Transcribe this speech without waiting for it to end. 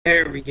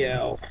There we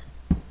go.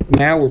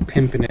 Now we're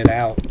pimping it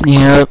out.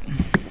 Yep.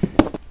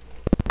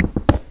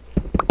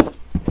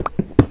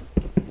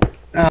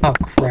 Oh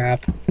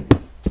crap.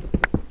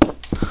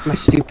 My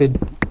stupid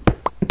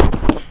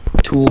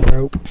tool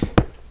broke.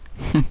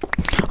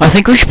 I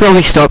think we should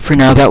probably stop for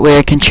now. That way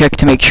I can check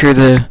to make sure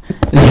the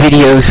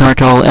videos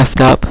aren't all effed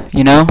up,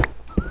 you know?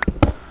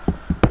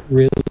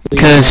 Really?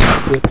 Because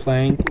Quit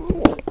playing?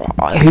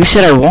 who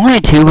said I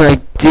wanted to, but I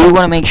do want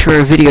to make sure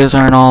our videos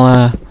aren't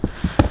all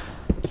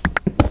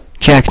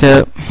jacked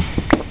up.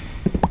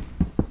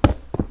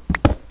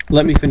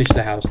 Let me finish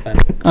the house then.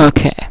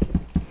 Okay.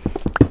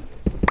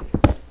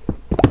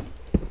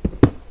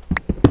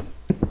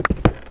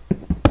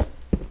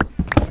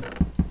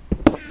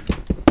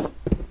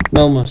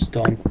 Almost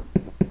done.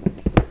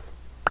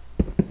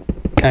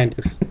 Kind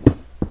of.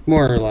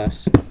 More or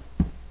less.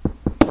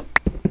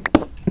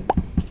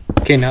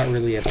 Okay, not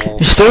really at all.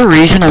 Is there a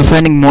reason I'm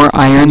finding more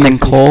iron than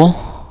coal?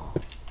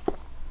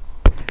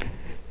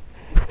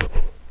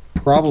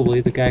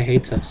 Probably the guy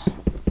hates us.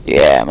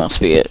 Yeah, must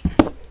be it.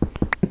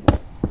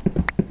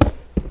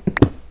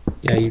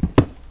 Yeah, you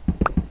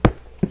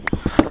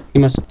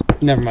must.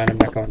 Never mind, I'm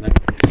not going there.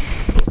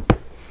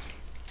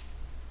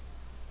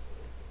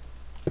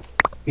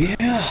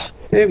 Yeah,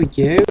 there we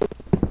go.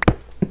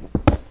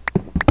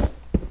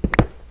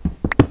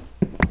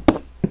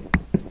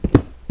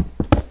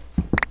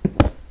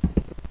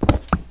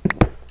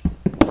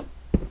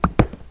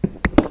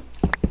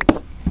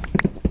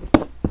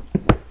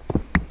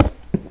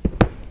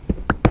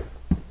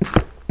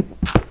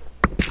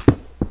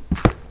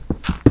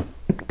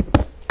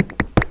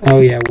 Oh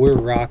yeah, we're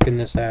rocking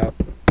this out.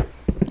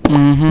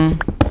 Mm-hmm.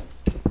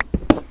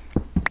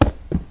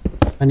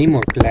 I need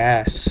more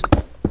glass.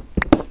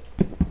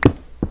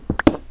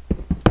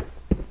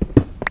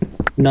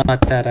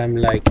 Not that I'm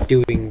like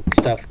doing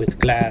stuff with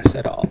glass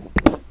at all.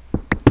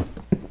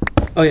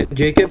 Oh yeah,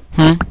 Jacob,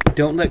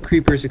 don't let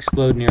creepers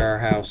explode near our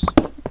house.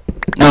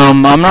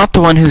 I'm not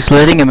the one who's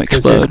letting him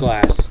 'Cause there's explode.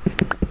 glass.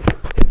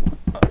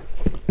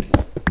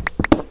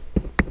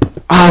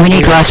 Ah, we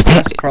need glass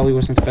Glass panes. probably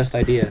wasn't the best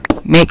idea.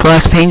 Make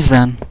glass panes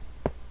then.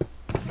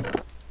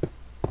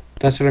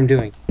 That's what I'm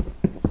doing.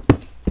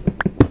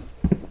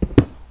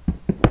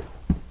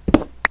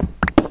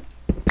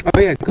 Oh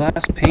yeah,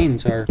 glass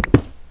panes are,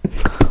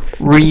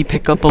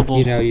 Re-pick-upable.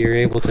 you know, you're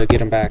able to get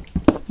them back.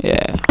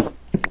 Yeah.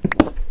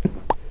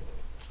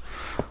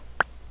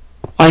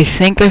 I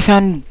think I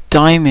found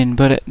diamond,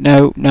 but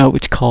no,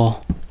 it's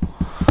coal.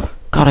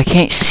 God, I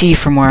can't see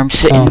from where I'm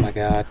sitting. Oh my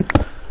god.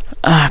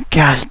 Ah,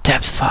 God,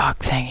 depth fog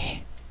thingy.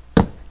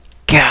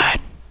 God.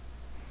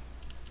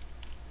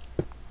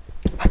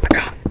 Oh my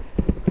god.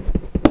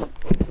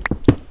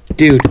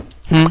 Dude,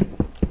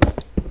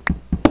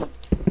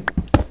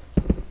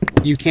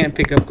 you can't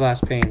pick up glass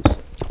panes.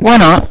 Why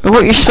not?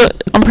 What you're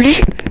I'm pretty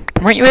sure.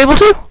 Weren't you able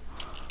to?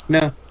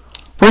 No.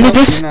 When did No,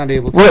 this? you're not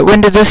able to. When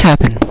did this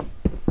happen?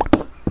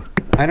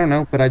 I don't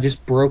know, but I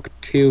just broke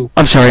 2.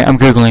 I'm sorry, I'm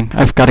googling.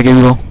 I've got to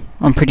Google.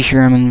 I'm pretty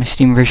sure I'm in my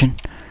Steam version.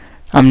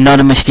 I'm not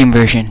in my Steam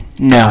version.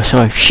 No,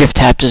 so if Shift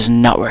Tab does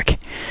not work,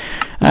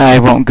 I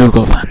won't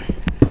Google then.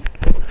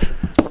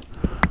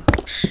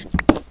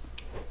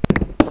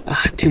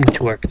 Ah, too much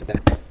work for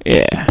that.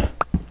 Yeah.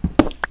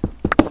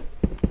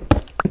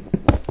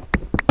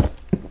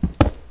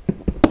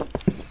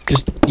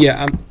 Just,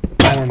 yeah,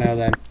 I don't know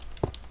then.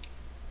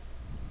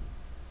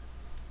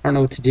 I don't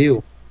know what to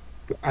do.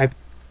 I'm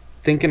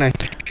thinking I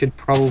should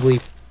probably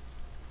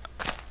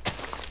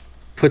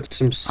put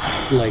some,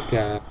 like,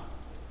 I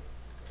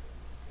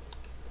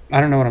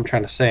don't know what I'm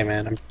trying to say,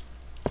 man. I'm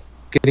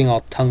getting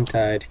all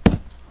tongue-tied.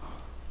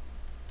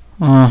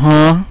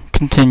 Uh-huh.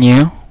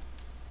 Continue.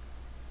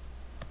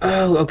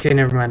 Oh, okay,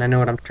 never mind. I know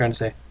what I'm trying to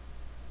say.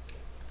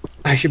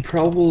 I should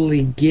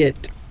probably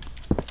get...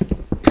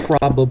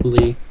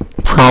 Probably...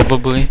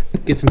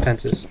 get some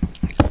fences.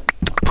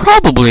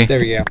 Probably. There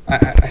we go.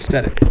 I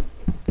said it.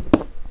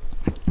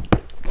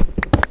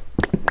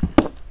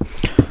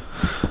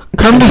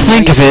 Come to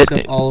think of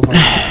it, All of our...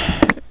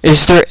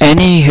 is there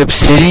any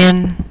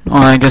obsidian? Or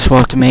I guess we'll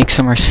have to make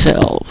some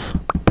ourselves.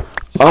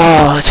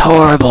 Oh, it's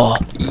horrible.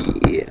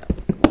 Yeah.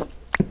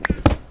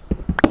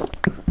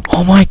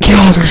 Oh my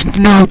god, there's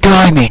no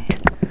diamond.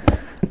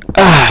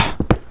 Ah.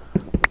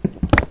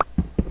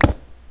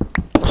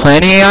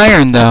 Plenty of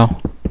iron, though.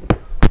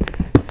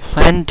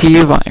 Plenty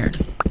of iron.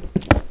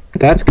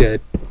 That's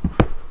good.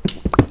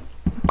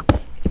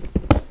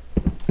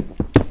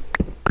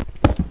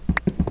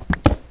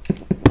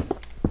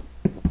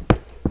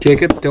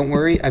 Jacob, don't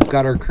worry. I've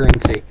got our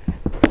currency.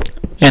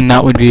 And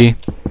that would be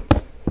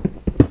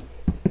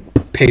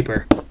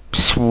Paper.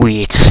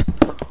 sweet.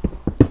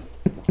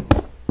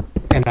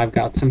 And I've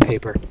got some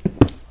paper.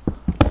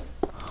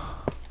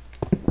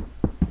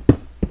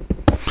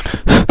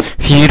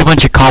 If you need a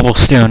bunch of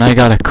cobblestone, I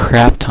got a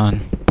crap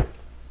ton.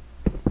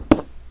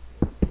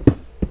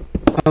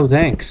 Oh,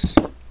 thanks.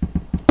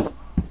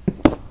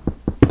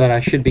 But I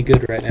should be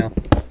good right now.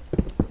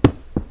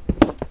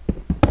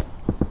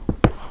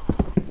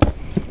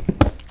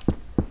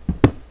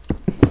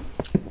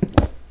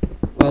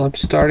 Well, I'm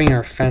starting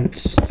our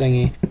fence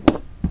thingy.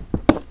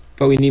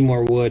 But we need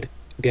more wood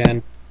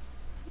again.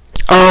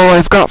 Oh,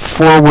 I've got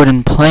 4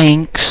 wooden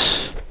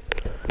planks.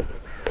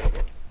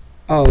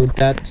 Oh,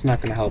 that's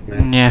not gonna help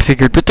me. Yeah, I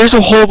figured. But there's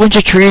a whole bunch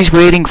of trees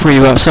waiting for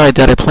you outside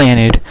that I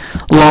planted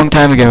a long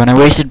time ago, and I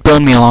wasted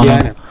bone meal on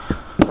Yeah, them.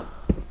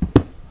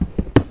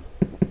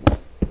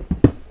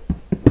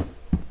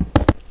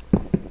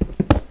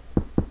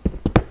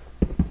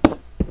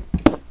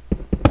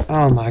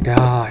 I know. Oh my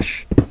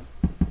gosh.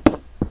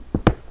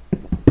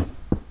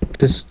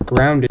 This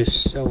ground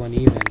is so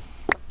uneven.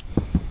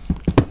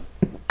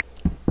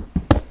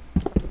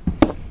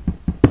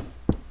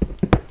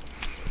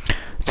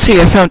 Let's see,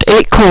 I found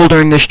 8 coal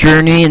during this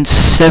journey and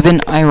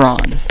 7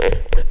 iron.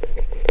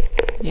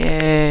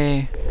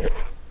 Yay.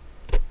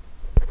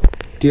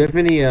 Do you have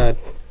any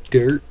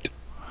dirt?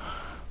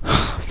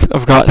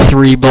 I've got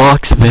 3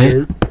 blocks of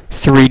it. Dirt?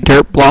 3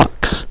 dirt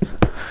blocks.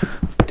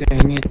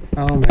 Dang it.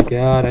 Oh my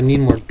god, I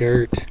need more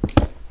dirt.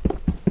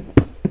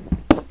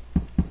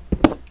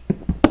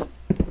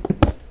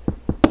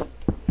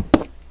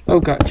 Oh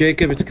god,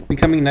 Jacob, it's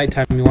becoming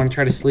nighttime. You want to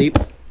try to sleep?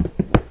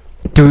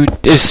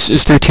 Dude, is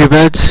there 2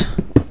 beds?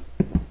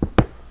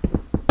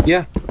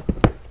 Yeah.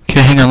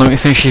 Okay, hang on, let me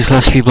finish these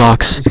last few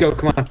blocks. Let's go,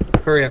 come on.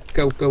 Hurry up.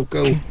 Go, go, go.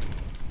 Okay.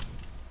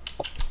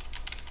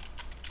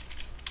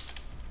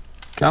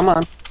 Come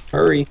on.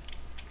 Hurry.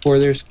 Before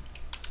there's...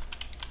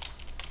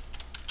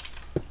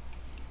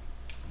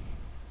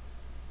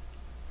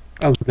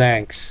 Oh,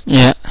 thanks.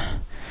 Yeah.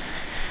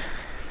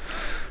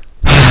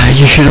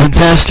 You should have been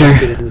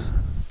faster.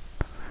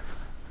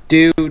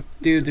 Dude,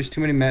 there's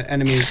too many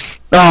enemies.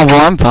 Oh,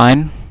 well, I'm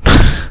fine.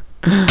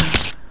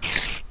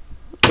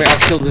 Wait, I'll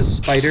kill this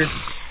spider.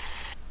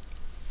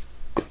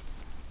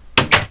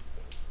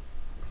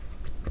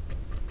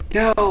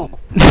 No!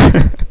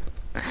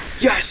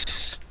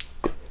 Yes!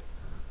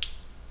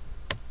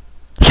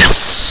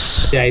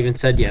 Yes! Yeah, I even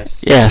said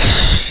yes.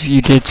 Yes,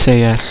 you did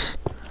say yes.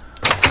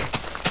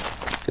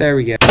 There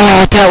we go.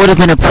 Oh, that would have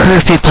been a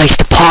perfect place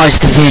to pause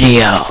the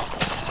video.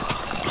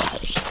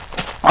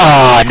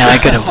 Oh, now I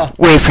gotta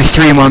wait for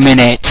 3 more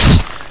minutes.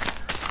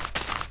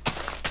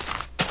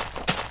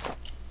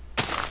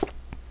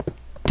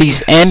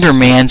 These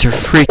Endermans are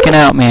freaking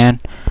out, man.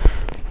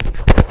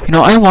 You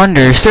know, I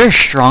wonder, is there a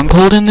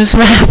stronghold in this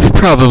map?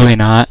 Probably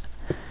not.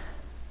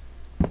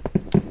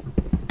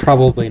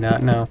 Probably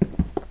not, no.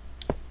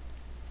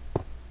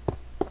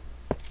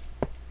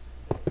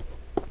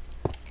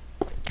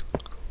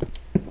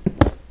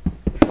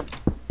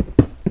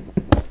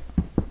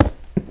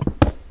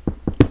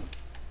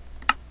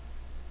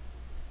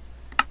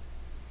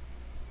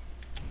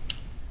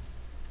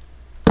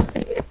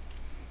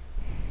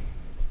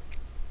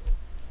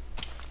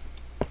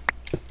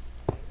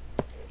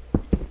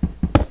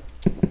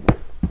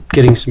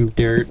 Getting some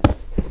dirt.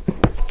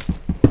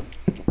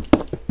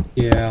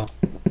 Yeah.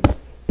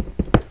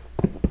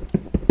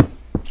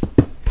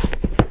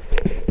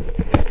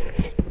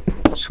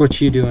 So what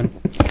you doing?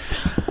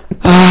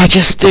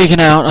 Just digging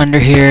out under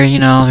here, you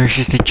know, there's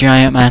just a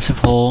giant massive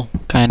hole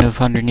kind of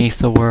underneath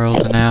the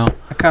world now.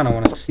 I kinda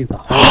wanna see the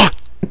hole.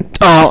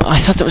 Oh, I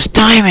thought that was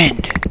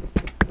diamond!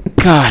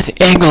 God,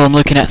 the angle I'm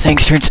looking at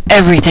things turns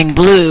everything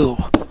blue!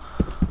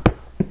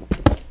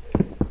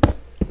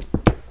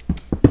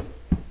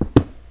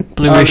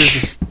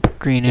 Bluish,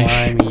 greenish.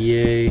 Slime,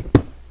 yay.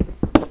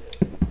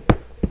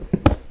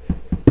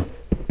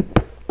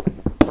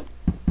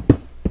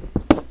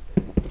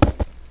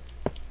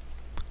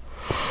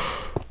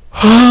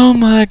 Oh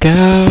my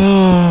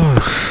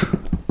gosh!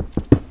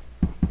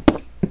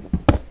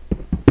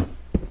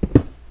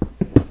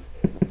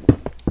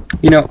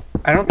 You know,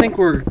 I don't think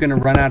we're gonna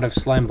run out of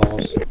slime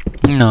balls.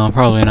 No,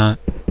 probably not.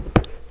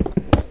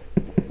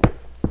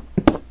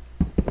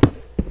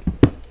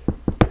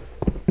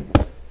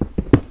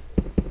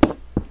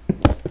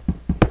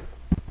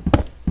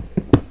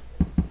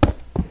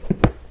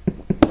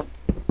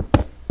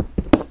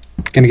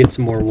 Gonna get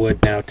some more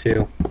wood now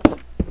too.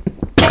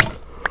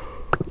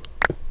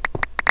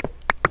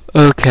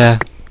 Okay.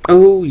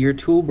 Oh, your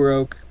tool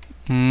broke.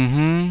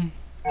 Mm-hmm.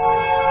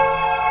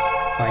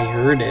 I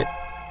heard it.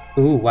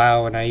 Ooh,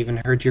 wow, and I even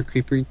heard your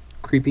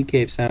creepy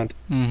cave sound.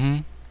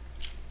 Mm-hmm.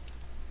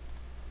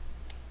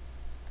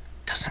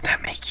 Doesn't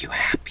that make you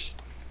happy?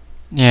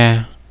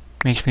 Yeah.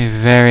 Makes me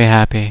very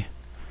happy.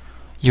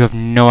 You have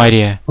no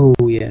idea. Oh,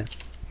 yeah.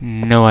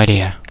 No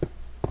idea.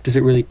 Does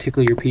it really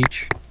tickle your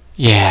peach?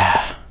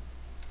 Yeah.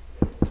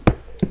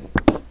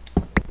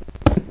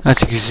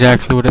 That's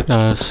exactly what it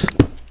does.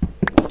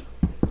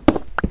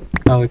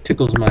 Oh, it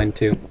tickles mine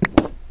too.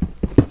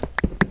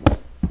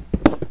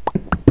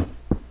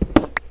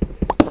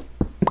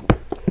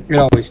 It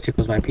always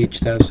tickles my peach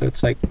though, so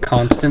it's like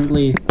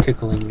constantly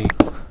tickling me.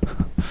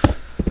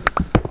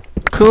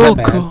 Cool, Not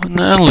bad. cool.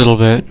 No, a little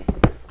bit.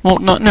 Well,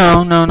 no,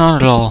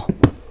 not at all.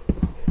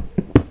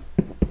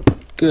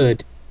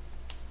 Good.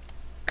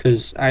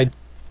 'Cause I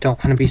don't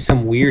want to be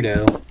some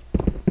weirdo.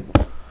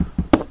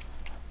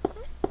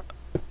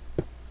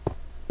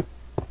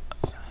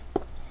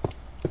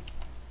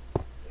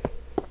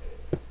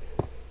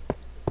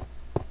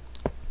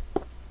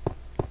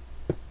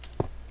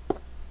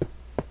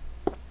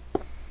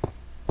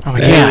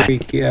 There yeah. we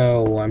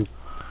go. I'm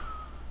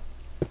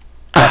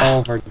got all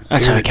of our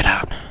That's how I dirt. get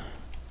out.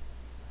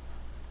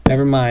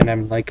 Never mind,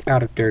 I'm like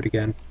out of dirt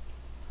again.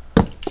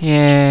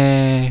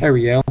 Yay. There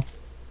we go.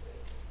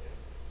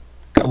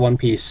 Got one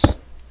piece.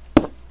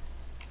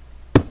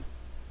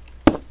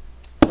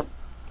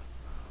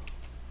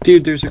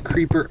 Dude, there's a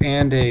creeper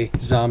and a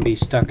zombie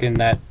stuck in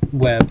that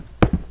web.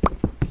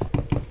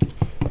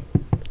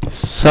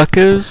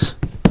 Suckers?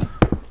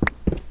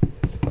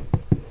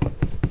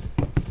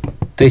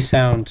 They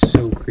sound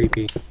so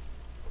creepy.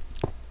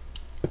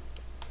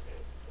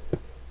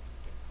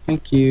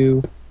 Thank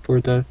you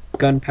for the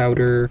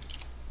gunpowder.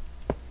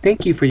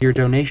 Thank you for your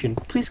donation.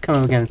 Please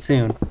come again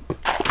soon.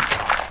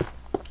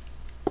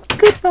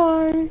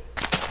 Goodbye.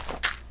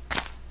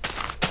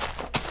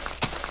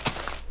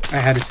 I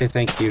had to say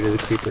thank you to the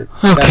creeper.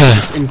 Okay.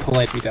 That's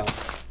impolite, we don't.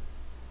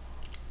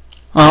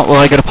 Oh,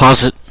 well, I gotta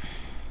pause it.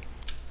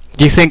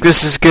 Do you think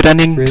this is a good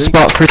ending Really?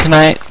 spot for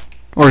tonight?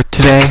 Or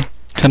today?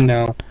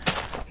 No.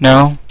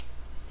 No?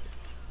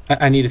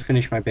 I need to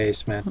finish my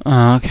base, man.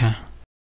 Oh, okay.